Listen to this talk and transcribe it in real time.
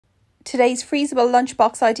Today's freezable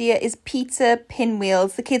lunchbox idea is pizza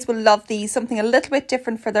pinwheels. The kids will love these, something a little bit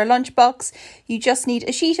different for their lunchbox. You just need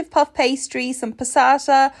a sheet of puff pastry, some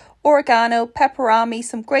passata, oregano, pepperami,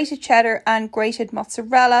 some grated cheddar and grated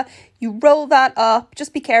mozzarella. You roll that up.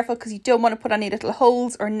 Just be careful because you don't want to put any little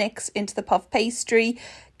holes or nicks into the puff pastry.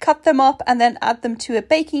 Cut them up and then add them to a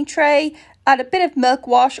baking tray. Add a bit of milk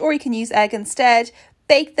wash, or you can use egg instead.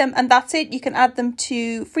 Bake them and that's it. You can add them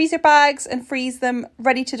to freezer bags and freeze them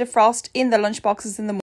ready to defrost in the lunchboxes in the morning.